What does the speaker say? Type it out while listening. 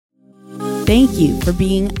Thank you for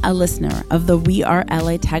being a listener of the We Are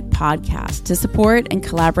LA Tech podcast. To support and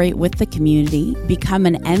collaborate with the community, become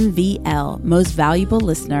an MVL Most Valuable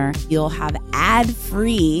Listener. You'll have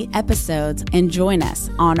ad-free episodes and join us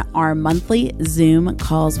on our monthly Zoom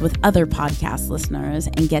calls with other podcast listeners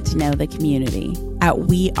and get to know the community at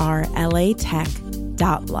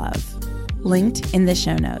WeAreLATech.love. Linked in the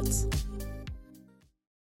show notes.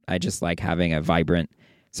 I just like having a vibrant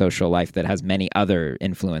social life that has many other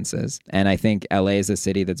influences. And I think LA is a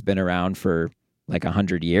city that's been around for like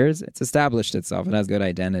 100 years. It's established itself. It has good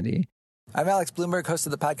identity. I'm Alex Bloomberg, host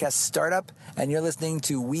of the podcast Startup, and you're listening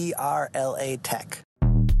to We Are LA Tech.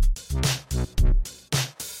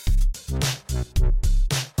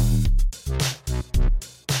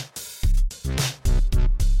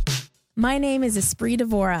 My name is Esprit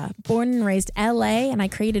Devora, born and raised LA, and I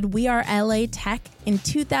created We Are LA Tech in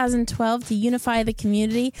 2012 to unify the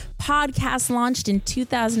community. Podcast launched in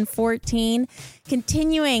 2014,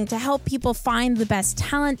 continuing to help people find the best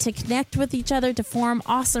talent, to connect with each other, to form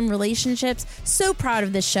awesome relationships. So proud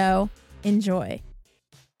of this show. Enjoy.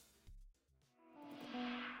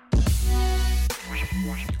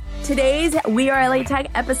 Today's We Are LA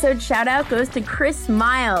Tech episode shout out goes to Chris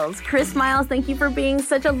Miles. Chris Miles, thank you for being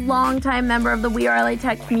such a longtime member of the We Are LA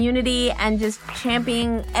Tech community and just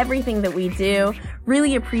championing everything that we do.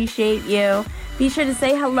 Really appreciate you. Be sure to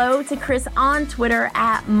say hello to Chris on Twitter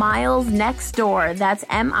at Miles Next Door. That's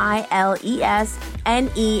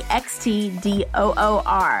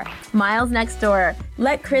MilesNextDoor. Miles Next Door.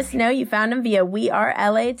 Let Chris know you found him via We Are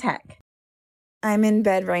LA Tech. I'm in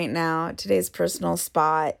bed right now. Today's personal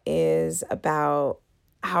spot is about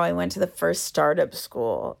how I went to the first startup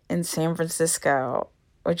school in San Francisco,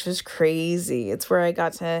 which was crazy. It's where I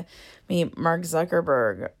got to meet Mark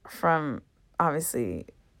Zuckerberg from, obviously,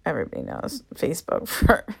 everybody knows Facebook,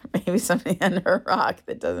 for maybe somebody under a rock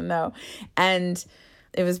that doesn't know. And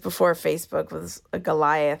it was before Facebook was a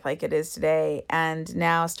Goliath like it is today. And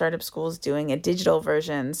now Startup School is doing a digital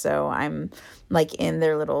version. So I'm like in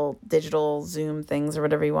their little digital Zoom things or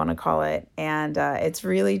whatever you want to call it. And it's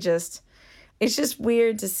really just, it's just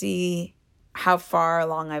weird to see how far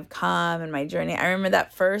along I've come in my journey. I remember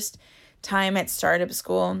that first time at Startup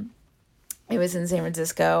School. It was in San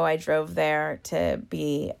Francisco. I drove there to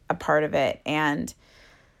be a part of it. And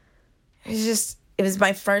it was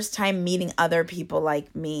my first time meeting other people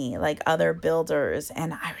like me, like other builders.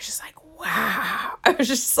 And I was just like, wow. I was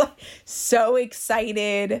just like so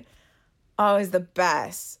excited. Oh, it was the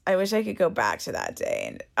best. I wish I could go back to that day.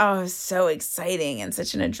 And oh, it was so exciting and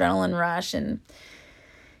such an adrenaline rush. And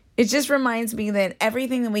it just reminds me that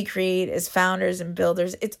everything that we create as founders and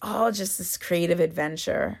builders, it's all just this creative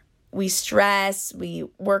adventure. We stress, we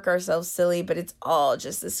work ourselves silly, but it's all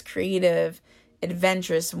just this creative,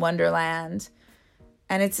 adventurous wonderland.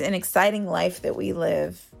 And it's an exciting life that we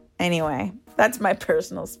live. Anyway, that's my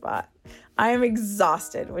personal spot. I am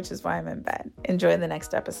exhausted, which is why I'm in bed. Enjoy the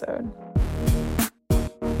next episode.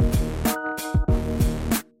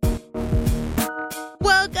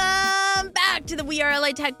 Welcome back to the We Are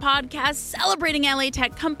LA Tech podcast, celebrating LA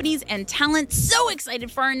Tech companies and talent. So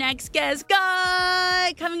excited for our next guest,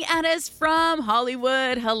 Guy, coming at us from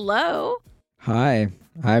Hollywood. Hello. Hi,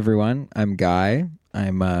 everyone. I'm Guy.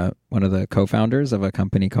 I'm one of the co-founders of a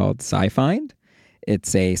company called SciFind.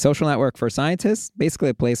 It's a social network for scientists, basically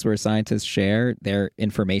a place where scientists share their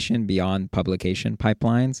information beyond publication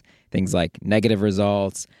pipelines, things like negative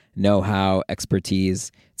results, know-how,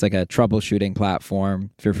 expertise. It's like a troubleshooting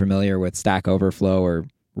platform. If you're familiar with Stack Overflow or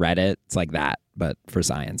Reddit, it's like that, but for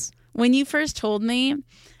science. When you first told me,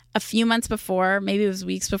 a few months before, maybe it was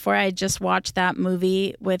weeks before, I had just watched that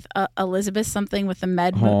movie with Elizabeth something with the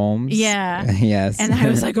med Holmes. Yeah. Yes. And I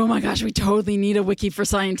was like, oh my gosh, we totally need a wiki for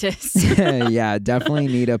scientists. Yeah, definitely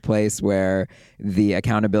need a place where the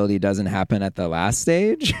accountability doesn't happen at the last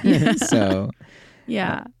stage. Yeah.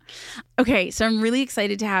 Yeah. Okay, so I'm really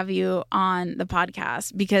excited to have you on the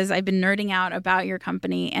podcast because I've been nerding out about your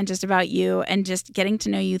company and just about you and just getting to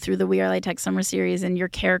know you through the We Are LATech Summer Series and your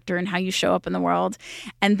character and how you show up in the world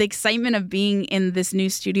and the excitement of being in this new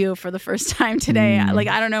studio for the first time today. Like,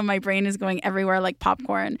 I don't know, my brain is going everywhere like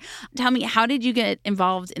popcorn. Tell me, how did you get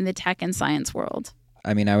involved in the tech and science world?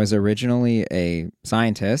 I mean, I was originally a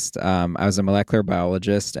scientist. I was a molecular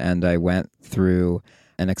biologist, and I went through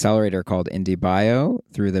an accelerator called IndieBio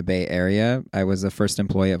through the Bay Area. I was the first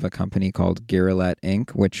employee of a company called WeAreLATech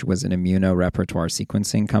Inc., which was an immunorepertoire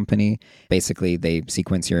sequencing company. Basically, they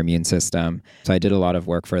sequence your immune system. So I did a lot of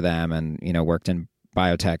work for them and, worked in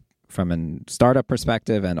biotech from a startup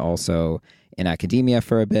perspective and also in academia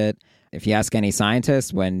for a bit. If you ask any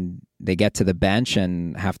scientist, when they get to the bench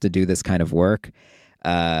and have to do this kind of work,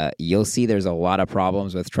 you'll see there's a lot of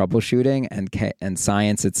problems with troubleshooting, and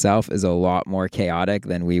science itself is a lot more chaotic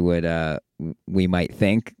than we might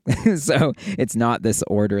think. So it's not this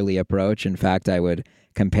orderly approach. In fact, I would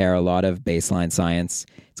compare a lot of baseline science.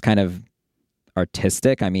 It's kind of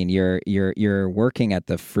artistic. I mean, you're working at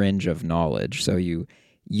the fringe of knowledge, so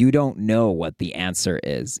you don't know what the answer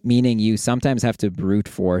is, meaning you sometimes have to brute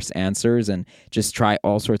force answers and just try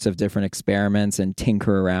all sorts of different experiments and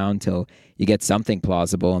tinker around till you get something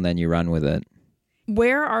plausible, and then you run with it.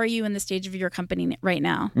 Where are you in the stage of your company right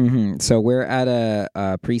now? So we're at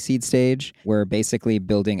a pre-seed stage. We're basically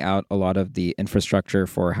building out a lot of the infrastructure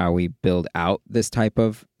for how we build out this type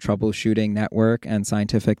of troubleshooting network and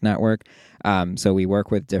scientific network. So we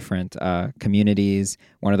work with different communities.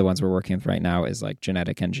 One of the ones we're working with right now is like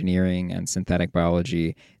genetic engineering and synthetic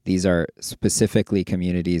biology. These are specifically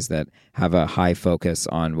communities that have a high focus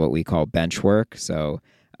on what we call bench work. So,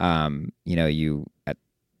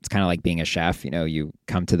 it's kind of like being a chef. You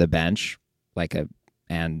come to the bench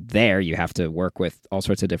and there you have to work with all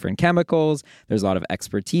sorts of different chemicals. There's a lot of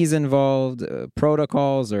expertise involved.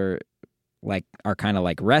 Protocols are kind of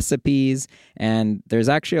like recipes, and there's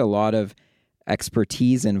actually a lot of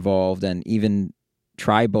expertise involved and even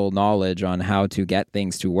tribal knowledge on how to get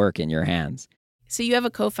things to work in your hands. So you have a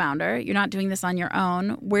co-founder. You're not doing this on your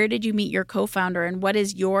own. Where did you meet your co-founder, and what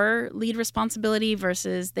is your lead responsibility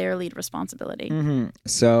versus their lead responsibility?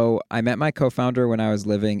 So I met my co-founder when I was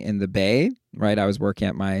living in the Bay, right? I was working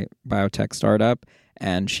at my biotech startup,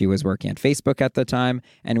 and she was working at Facebook at the time.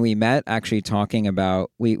 And we met actually talking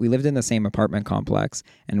about, we lived in the same apartment complex,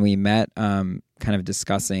 and we met kind of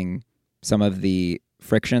discussing some of the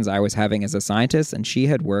frictions I was having as a scientist. And she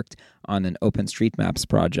had worked on an OpenStreetMaps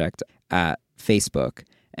project at Facebook.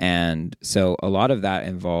 And so a lot of that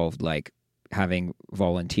involved like having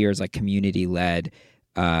volunteers, like community-led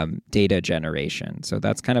data generation. So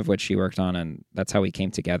that's kind of what she worked on, and that's how we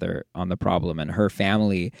came together on the problem. And her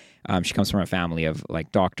family, she comes from a family of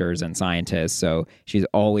like doctors and scientists, so she's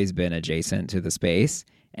always been adjacent to the space.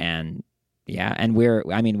 And yeah, and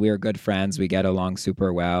we're good friends. We get along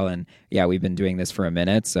super well, and yeah, we've been doing this for a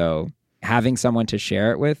minute, so having someone to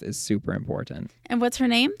share it with is super important. And what's her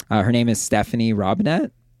name? Her name is Stephanie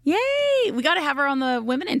Robnet. Yay! We got to have her on the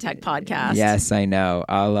Women in Tech podcast. Yes, I know.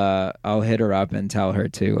 I'll hit her up and tell her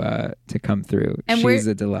to come through. And she's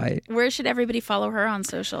a delight. Where should everybody follow her on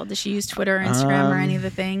social? Does she use Twitter or Instagram or any of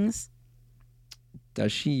the things?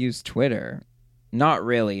 Does she use Twitter? Not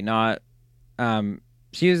really. Not.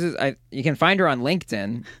 She uses. You can find her on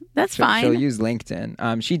LinkedIn. That's fine. She'll use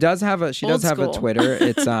LinkedIn. She does have a Twitter.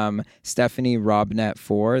 It's Stephanie Robnet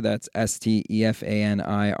 4. That's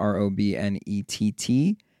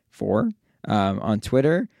StephanieRobnett 4 on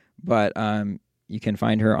Twitter. But you can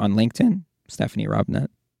find her on LinkedIn, Stephanie Robnet.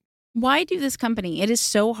 Why do this company? It is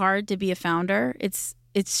so hard to be a founder. It's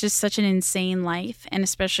just such an insane life, and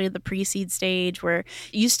especially the pre-seed stage where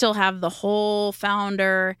you still have the whole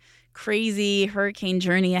founder crazy hurricane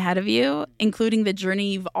journey ahead of you, including the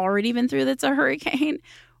journey you've already been through that's a hurricane.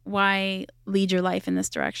 Why lead your life in this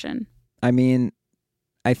direction? I mean,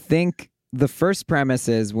 I think the first premise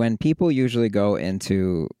is when people usually go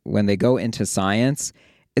into science,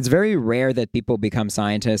 it's very rare that people become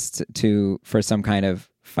scientists for some kind of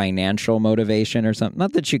financial motivation or something.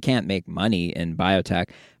 Not that you can't make money in biotech,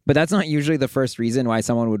 but that's not usually the first reason why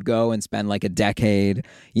someone would go and spend like a decade,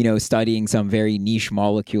 studying some very niche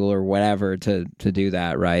molecule or whatever to do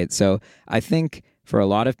that, right? So I think for a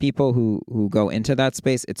lot of people who go into that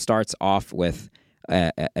space, it starts off with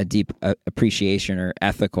a deep appreciation or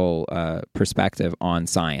ethical perspective on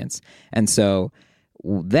science. And so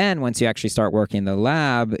then once you actually start working in the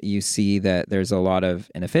lab, you see that there's a lot of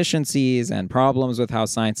inefficiencies and problems with how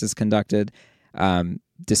science is conducted,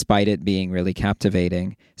 despite it being really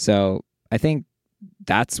captivating. So I think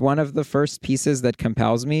that's one of the first pieces that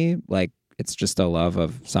compels me. Like, it's just a love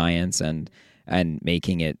of science and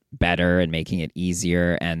making it better and making it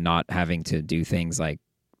easier and not having to do things like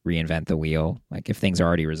reinvent the wheel. Like, if things are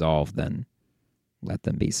already resolved, then let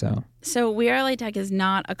them be so. So WeAreLATech is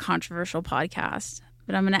not a controversial podcast,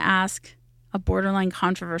 but I'm going to ask a borderline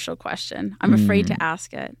controversial question. I'm afraid to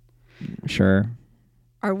ask it. Sure.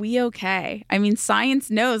 Are we okay? I mean,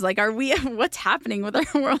 science knows, what's happening with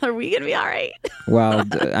our world? Are we going to be all right? Well,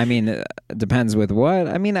 it depends with what.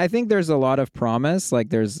 I mean, I think there's a lot of promise. Like,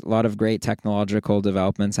 there's a lot of great technological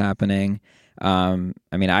developments happening.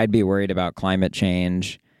 I'd be worried about climate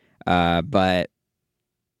change, and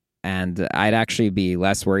I'd actually be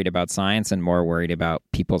less worried about science and more worried about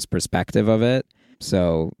people's perspective of it.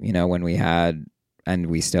 So, when we had, and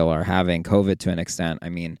we still are having, COVID to an extent, I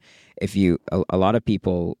mean, a lot of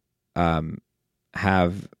people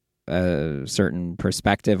have a certain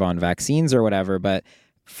perspective on vaccines or whatever, but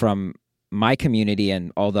from my community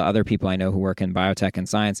and all the other people I know who work in biotech and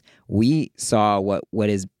science, we saw what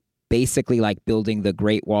is basically like building the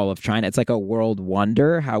Great Wall of China. It's like a world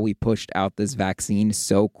wonder how we pushed out this vaccine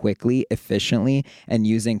so quickly, efficiently, and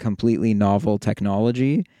using completely novel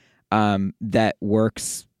technology that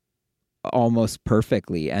works almost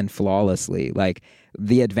perfectly and flawlessly. Like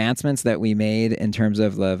the advancements that we made in terms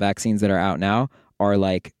of the vaccines that are out now are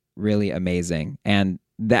like really amazing. And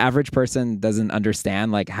the average person doesn't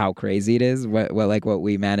understand like how crazy it is, what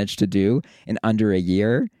we managed to do in under a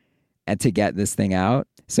year and to get this thing out.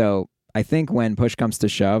 So I think when push comes to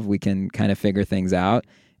shove, we can kind of figure things out.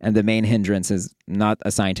 And the main hindrance is not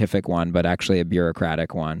a scientific one, but actually a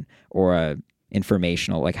bureaucratic one or a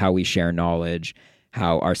informational, like how we share knowledge,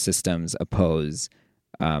 how our systems oppose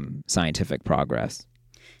scientific progress.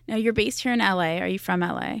 Now, you're based here in LA. Are you from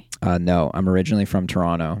LA? No, I'm originally from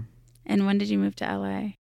Toronto. And when did you move to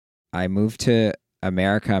LA? I moved to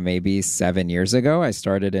America maybe 7 years ago. I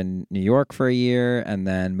started in New York for a year and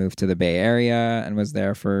then moved to the Bay Area and was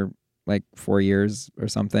there for like 4 years or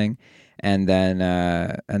something. And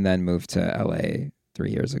then moved to LA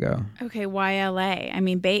 3 years ago. Okay, why LA? I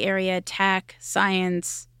mean, Bay Area, tech,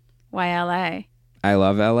 science, why LA? I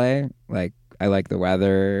love LA. Like, I like the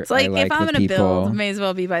weather. It's like, if I'm going to build, I may as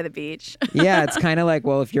well be by the beach. Yeah, it's kind of like,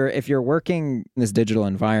 well, if you're working in this digital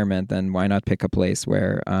environment, then why not pick a place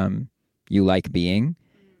where you like being?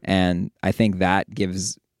 And I think that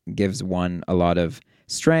gives one a lot of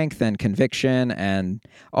strength and conviction. And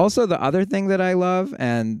also the other thing that I love,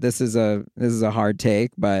 and this is a hard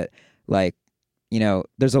take, but like, you know,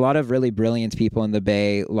 there's a lot of really brilliant people in the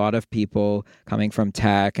Bay, a lot of people coming from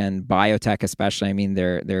tech and biotech especially. I mean,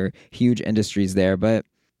 they're huge industries there. But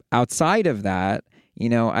outside of that, you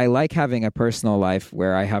know, I like having a personal life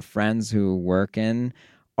where I have friends who work in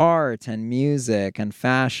art and music and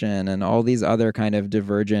fashion and all these other kind of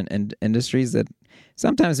divergent industries that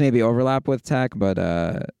sometimes maybe overlap with tech, but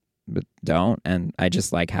don't. And I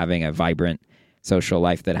just like having a vibrant social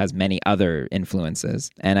life that has many other influences.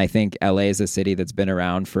 And I think LA is a city that's been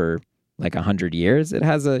around for like 100 years. It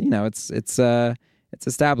has it's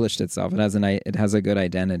established itself. It has a good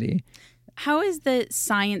identity. How is the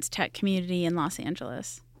science tech community in Los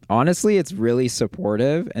Angeles? Honestly, it's really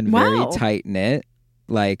supportive and very tight knit.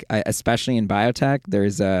 Like especially in biotech,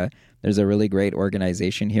 there's a really great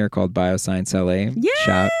organization here called Bioscience LA.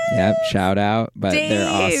 Yeah. Shout out. But Dave, they're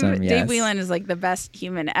awesome. Yes. Dave Whelan is like the best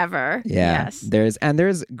human ever. Yeah. Yes. There's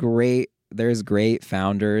great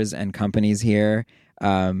founders and companies here.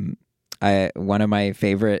 One of my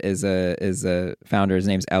favorite is a founder. His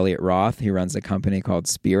name's Elliot Roth. He runs a company called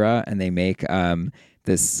Spira, and they make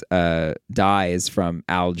this dyes from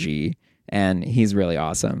algae. And he's really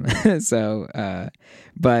awesome.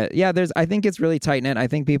 But yeah, I think it's really tight knit. I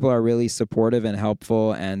think people are really supportive and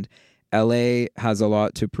helpful. And LA has a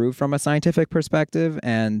lot to prove from a scientific perspective.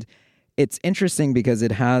 And it's interesting because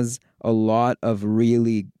it has a lot of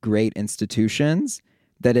really great institutions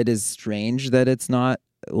that it is strange that it's not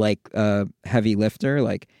like a heavy lifter.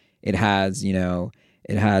 Like it has, Caltech,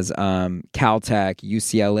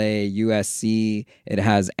 UCLA, USC, it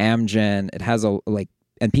has Amgen, it has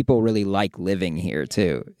and people really like living here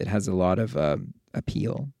too. It has a lot of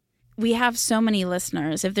appeal. We have so many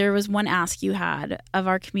listeners. If there was one ask you had of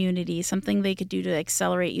our community, something they could do to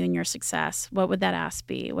accelerate you in your success, what would that ask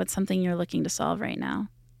be? What's something you're looking to solve right now?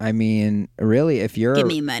 I mean, really, if you're... Give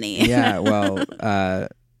me money. Yeah, well,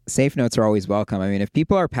 safe notes are always welcome. I mean, if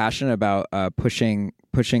people are passionate about pushing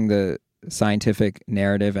the scientific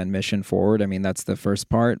narrative and mission forward, I mean, that's the first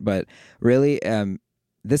part. But really...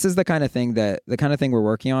 this is the kind of thing we're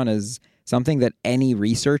working on is something that any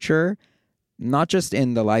researcher, not just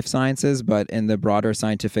in the life sciences, but in the broader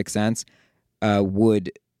scientific sense,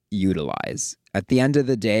 would utilize. At the end of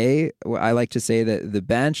the day, I like to say that the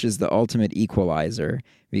bench is the ultimate equalizer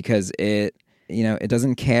because it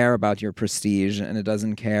doesn't care about your prestige and it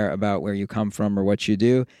doesn't care about where you come from or what you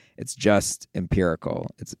do. It's just empirical.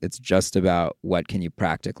 It's just about what can you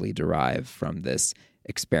practically derive from this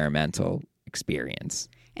experimental experience.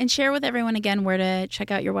 And share with everyone again where to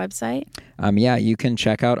check out your website. You can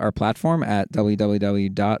check out our platform at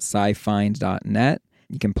www.scifind.net.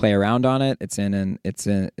 You can play around on it. It's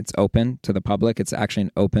open to the public. It's actually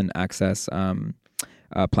an open access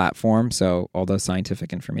platform. So all the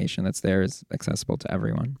scientific information that's there is accessible to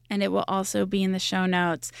everyone. And it will also be in the show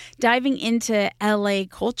notes. Diving into LA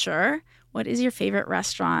culture, what is your favorite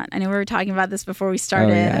restaurant? I know we were talking about this before we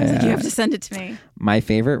started. I was like, you have to send it to me. My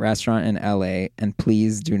favorite restaurant in LA, and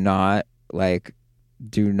please do not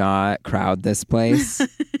crowd this place,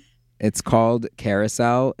 It's called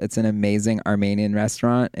Carousel. It's an amazing Armenian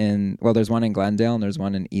restaurant there's one in Glendale and there's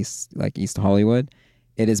one in East Hollywood.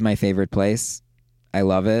 It is my favorite place. I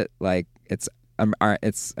love it. Like it's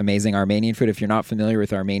amazing Armenian food. If you're not familiar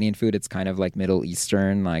with Armenian food, it's kind of like Middle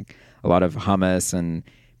Eastern, like a lot of hummus and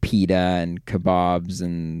pita and kebabs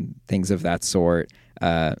and things of that sort.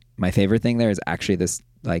 My favorite thing there is actually this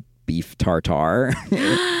like beef tartare.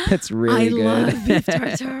 It's really good. I love beef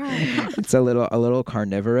tartare. It's a little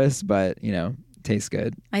carnivorous, but tastes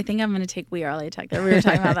good. I think I'm going to take WeAreLATech there. We were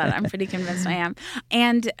talking about that. I'm pretty convinced I am.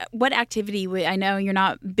 And what activity I know you're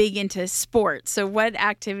not big into sports, so what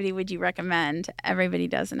activity would you recommend everybody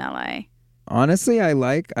does in LA? Honestly, I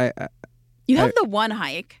have the one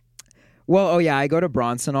hike. Well, I go to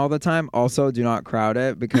Bronson all the time. Also, do not crowd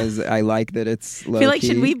it because I like that it's low I feel like, key.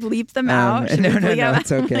 should we bleep them out? No,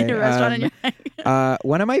 it's okay. Your restaurant and your hike?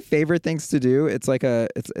 One of my favorite things to do, it's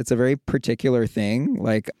a very particular thing.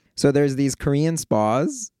 Like, so there's these Korean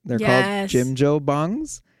spas. They're called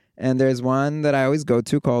Jimjilbangs. And there's one that I always go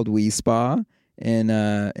to called WeSpa in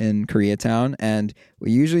Koreatown, and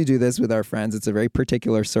we usually do this with our friends. It's a very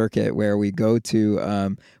particular circuit where we go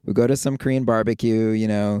to some Korean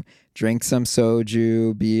barbecue, drink some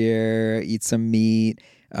soju, beer, eat some meat.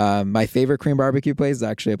 My favorite Korean barbecue place is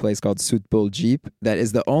actually a place called Sutbul Jeep that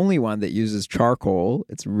is the only one that uses charcoal.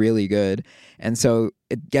 It's really good. And so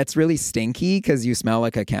it gets really stinky because you smell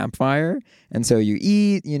like a campfire. And so you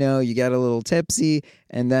eat, you get a little tipsy.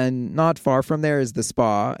 And then not far from there is the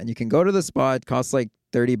spa. And you can go to the spa. It costs like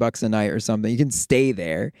 $30 a night or something. You can stay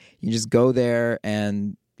there. You just go there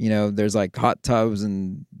and there's like hot tubs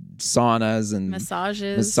and saunas and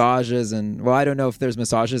massages and I don't know if there's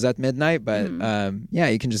massages at midnight, but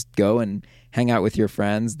you can just go and hang out with your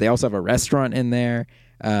friends. They also have a restaurant in there.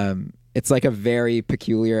 It's like a very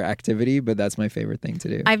peculiar activity, but that's my favorite thing to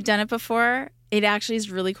do. I've done it before. It actually is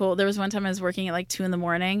really cool. There was one time I was working at like 2 a.m.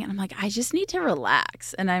 and I'm like, I just need to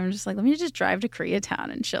relax. And I'm just like, let me just drive to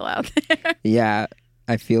Koreatown and chill out there. Yeah.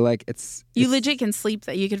 I feel like you legit can sleep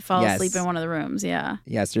that you could fall asleep in one of the rooms. Yeah.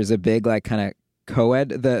 Yes. There's a big like kind of co-ed.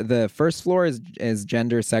 The first floor is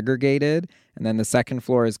gender segregated. And then the second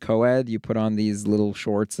floor is co-ed. You put on these little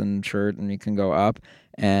shorts and shirt and you can go up.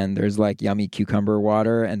 And there's like yummy cucumber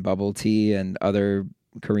water and bubble tea and other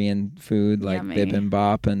Korean food like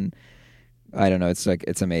bibimbap and I don't know. It's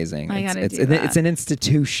amazing. It's an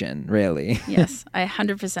institution, really. Yes, I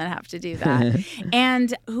 100% have to do that.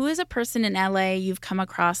 And who is a person in LA you've come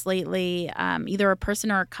across lately, either a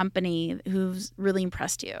person or a company who's really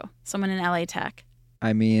impressed you? Someone in LA tech?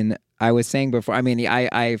 I mean, I was saying before, I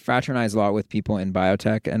fraternize a lot with people in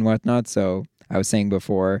biotech and whatnot. So I was saying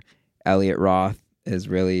before, Elliot Roth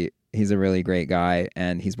he's a really great guy,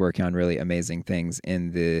 and he's working on really amazing things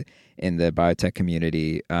in the biotech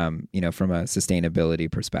community, from a sustainability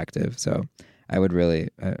perspective. So I would really,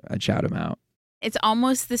 I'd shout him out. It's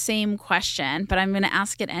almost the same question, but I'm going to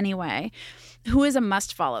ask it anyway. Who is a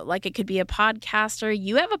must follow? Like it could be a podcaster.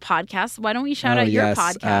 You have a podcast. Why don't we shout out your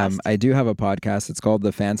podcast? I do have a podcast. It's called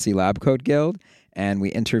the Fancy Lab Coat Guild. And we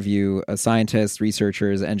interview scientists,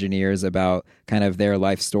 researchers, engineers about kind of their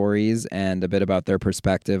life stories and a bit about their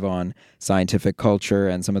perspective on scientific culture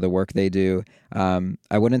and some of the work they do.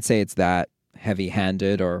 I wouldn't say it's that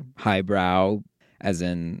heavy-handed or highbrow, as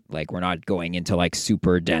in like we're not going into like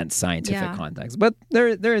super dense scientific context, but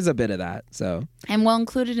there is a bit of that. So, and we'll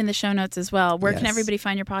include it in the show notes as well. Where can everybody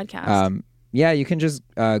find your podcast? You can just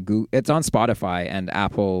Google. It's on Spotify and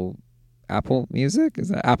Apple Music? Is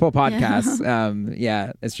that Apple Podcasts?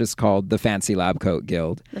 Yeah. It's just called the Fancy Lab Coat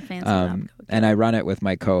Guild. The Fancy Lab Coat Guild. And I run it with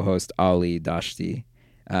my co-host Ali Dashti.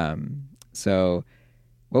 So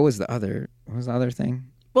what was the other thing?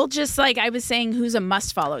 Well, just like I was saying, who's a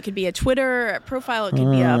must follow? It could be a Twitter profile, it could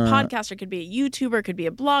be a podcaster, it could be a YouTuber, it could be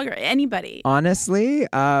a blogger, anybody. Honestly,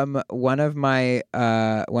 one of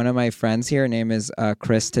my friends here, her name is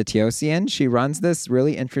Chris Tatiosian. She runs this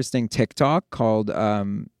really interesting TikTok called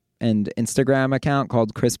and Instagram account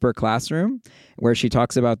called CRISPR Classroom, where she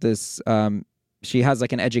talks about this. She has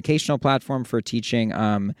like an educational platform for teaching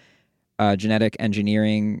genetic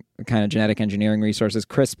engineering resources.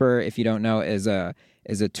 CRISPR, if you don't know, is a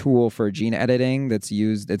tool for gene editing that's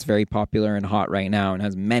used. It's very popular and hot right now and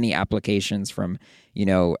has many applications from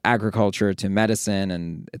agriculture to medicine,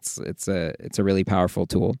 and it's a really powerful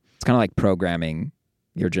tool. It's kind of like programming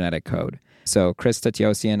your genetic code. So Chris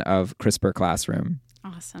Tatiosian of CRISPR Classroom.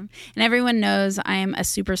 Awesome. And everyone knows I'm a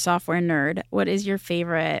super software nerd. What is your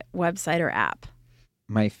favorite website or app?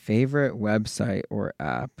 My favorite website or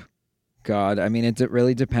app? God, I mean, it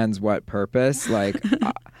really depends what purpose. Like,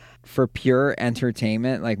 for pure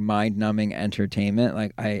entertainment, like mind-numbing entertainment,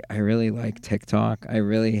 like I really like TikTok. I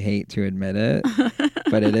really hate to admit it,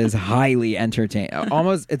 but it is highly entertaining.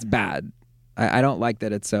 Almost, it's bad. I don't like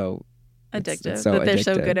that it's so addictive. It's so that they're addictive.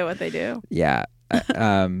 so good at what they do. Yeah.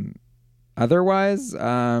 Otherwise,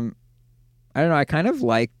 I don't know. I kind of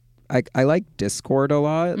like I like Discord a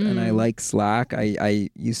lot, and I like Slack. I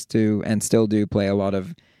used to and still do play a lot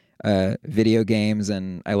of video games,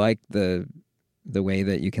 and I like the way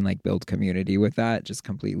that you can like build community with that just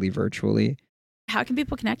completely virtually. How can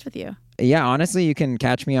people connect with you? Yeah, honestly, you can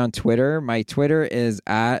catch me on Twitter. My Twitter is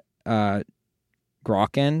at Rohkin,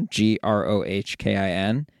 GROHKIN.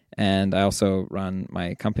 And I also run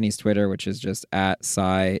my company's Twitter, which is just at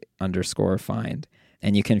sci_find.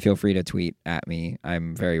 And you can feel free to tweet at me.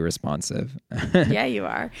 I'm very responsive. Yeah, you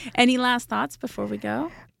are. Any last thoughts before we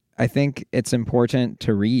go? I think it's important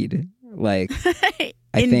to read. Like,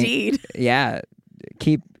 Indeed.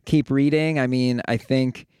 Keep reading. I mean, I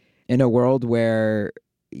think in a world where,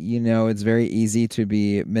 it's very easy to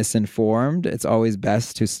be misinformed, it's always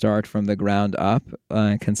best to start from the ground up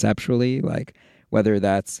conceptually, like whether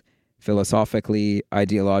that's philosophically,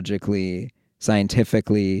 ideologically,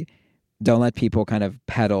 scientifically. Don't let people kind of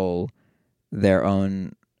peddle their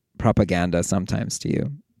own propaganda sometimes to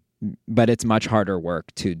you. But it's much harder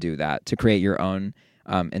work to do that. To create your own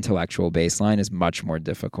intellectual baseline is much more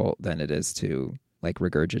difficult than it is to like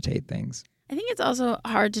regurgitate things. I think it's also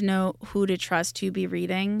hard to know who to trust to be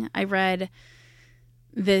reading. I read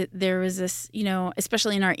that there was this,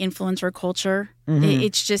 especially in our influencer culture,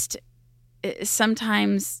 it's just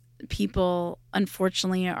sometimes people,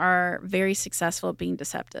 unfortunately, are very successful at being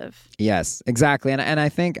deceptive. Yes, exactly. And I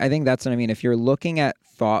think that's what I mean. If you're looking at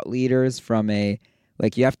thought leaders from you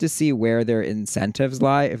have to see where their incentives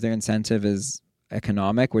lie. If their incentive is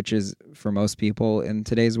economic, which is for most people in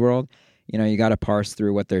today's world, you got to parse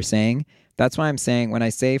through what they're saying. That's why I'm saying, when I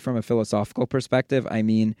say from a philosophical perspective, I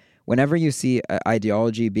mean, whenever you see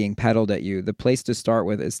ideology being peddled at you, the place to start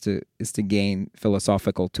with is to gain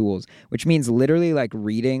philosophical tools, which means literally like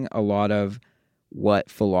reading a lot of what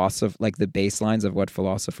the baselines of what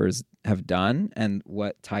philosophers have done and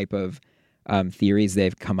what type of theories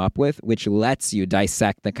they've come up with, which lets you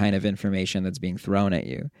dissect the kind of information that's being thrown at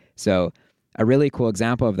you. So a really cool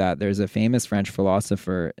example of that, there's a famous French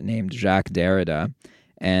philosopher named Jacques Derrida,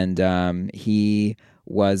 and he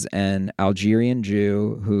was an Algerian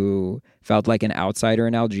Jew who felt like an outsider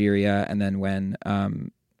in Algeria. And then when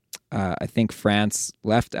I think France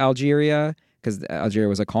left Algeria, because Algeria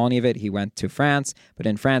was a colony of it, he went to France. But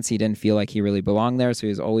in France, he didn't feel like he really belonged there. So he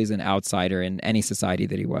was always an outsider in any society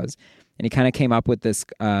that he was. And he kind of came up with this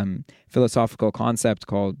philosophical concept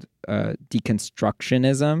called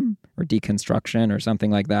deconstructionism or deconstruction or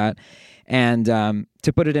something like that. And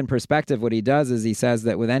to put it in perspective, what he does is he says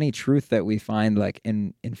that with any truth that we find like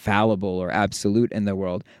infallible or absolute in the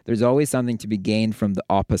world, there's always something to be gained from the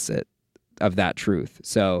opposite of that truth.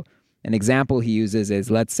 So an example he uses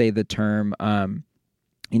is, let's say the term,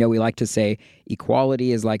 we like to say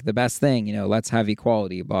equality is like the best thing, let's have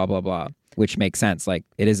equality, blah, blah, blah, which makes sense. Like,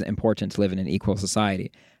 it is important to live in an equal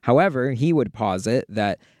society. However, he would posit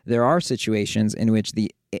that there are situations in which the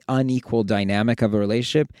unequal dynamic of a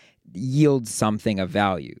relationship yields something of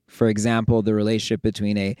value. For example, the relationship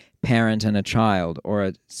between a parent and a child, or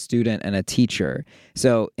a student and a teacher.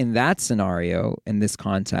 So in that scenario, in this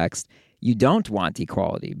context, you don't want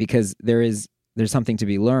equality because there's something to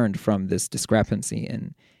be learned from this discrepancy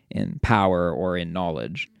in power or in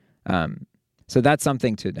knowledge. So that's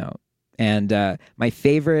something to note. And my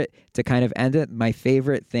favorite, to kind of end it, my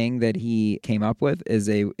favorite thing that he came up with is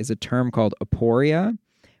a term called aporia,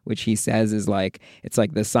 which he says is like, it's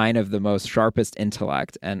like the sign of the most sharpest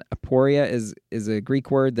intellect. And aporia is a Greek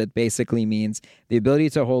word that basically means the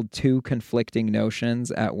ability to hold two conflicting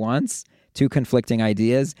notions at once, two conflicting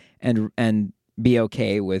ideas, and be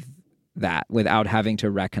okay with that without having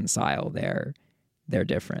to reconcile their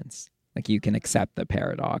difference. Like, you can accept the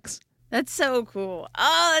paradox. That's so cool.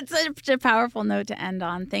 Oh, that's such a powerful note to end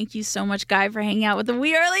on. Thank you so much, Guy, for hanging out with the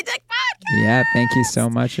WeAreLATech podcast. Yeah, thank you so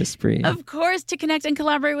much, Esprit. Of course, to connect and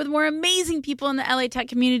collaborate with more amazing people in the LA Tech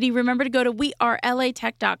community, remember to go to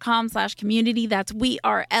wearelatech.com/community. That's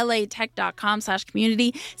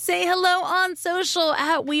wearelatech.com/community. Say hello on social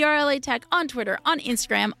at WeAreLATech on Twitter, on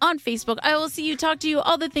Instagram, on Facebook. I will see you, talk to you,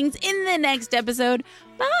 all the things in the next episode.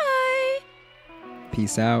 Bye.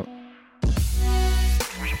 Peace out.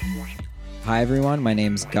 Hi, everyone. My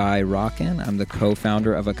name's Guy Rohkin. I'm the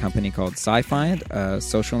co-founder of a company called SciFind, a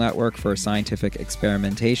social network for scientific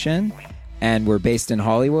experimentation. And we're based in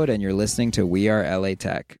Hollywood, and you're listening to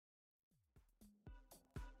WeAreLATech.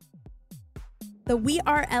 The We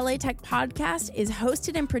Are LA Tech podcast is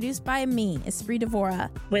hosted and produced by me, Esprit Devora,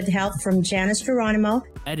 with help from Janice Geronimo.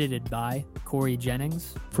 Edited by Corey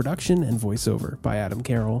Jennings. Production and voiceover by Adam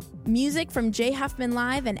Carroll. Music from Jay Huffman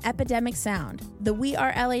Live and Epidemic Sound. The We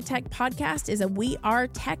Are LA Tech podcast is a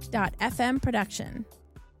WeAreTech.fm production.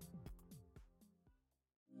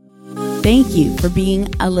 Thank you for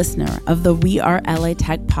being a listener of the We Are LA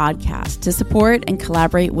Tech podcast. To support and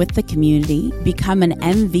collaborate with the community, become an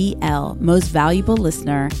MVL Most Valuable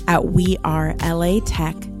Listener at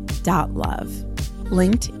WeAreLATech.love.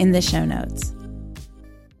 Linked in the show notes.